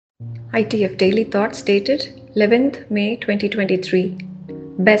ITF Daily Thoughts dated 11th May 2023.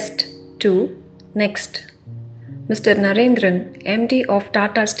 Best to Next. Mr. Narendran, MD of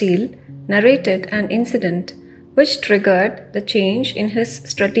Tata Steel, narrated an incident which triggered the change in his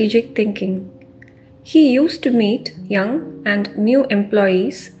strategic thinking. He used to meet young and new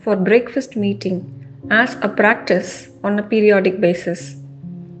employees for breakfast meeting as a practice on a periodic basis.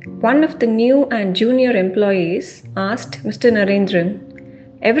 One of the new and junior employees asked Mr. Narendran,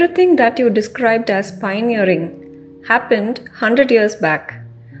 "Everything that you described as pioneering happened 100 years back.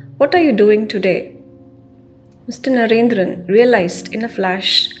 What are you doing today?" Mr. Narendran realized in a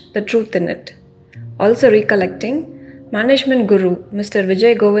flash the truth in it. Also recollecting management guru Mr.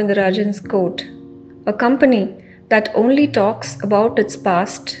 Vijay Govindarajan's quote, "A company that only talks about its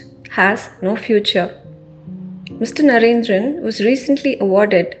past has no future." Mr. Narendran was recently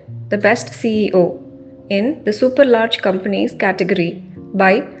awarded the Best CEO in the Super Large Companies category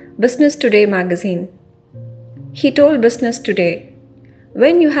by Business Today magazine. He told Business Today,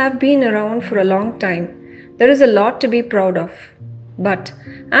 "When you have been around for a long time, there is a lot to be proud of. But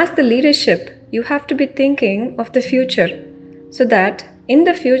as the leadership, you have to be thinking of the future so that in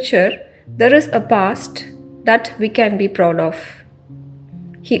the future there is a past that we can be proud of."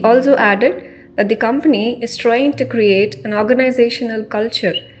 He also added that the company is trying to create an organizational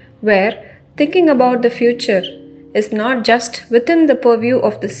culture where thinking about the future is not just within the purview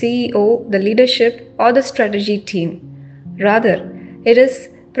of the CEO, the leadership, or the strategy team. Rather, it is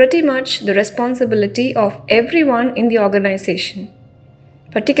pretty much the responsibility of everyone in the organization,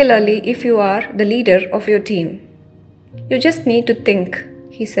 particularly if you are the leader of your team. You just need to think,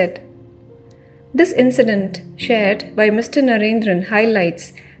 he said. This incident shared by Mr. Narendran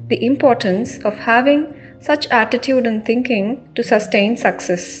highlights the importance of having such attitude and thinking to sustain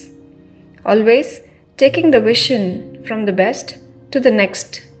success. Always taking the vision from the best to the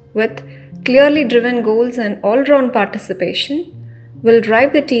next with clearly driven goals and all-round participation will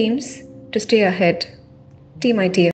drive the teams to stay ahead. Team ITF.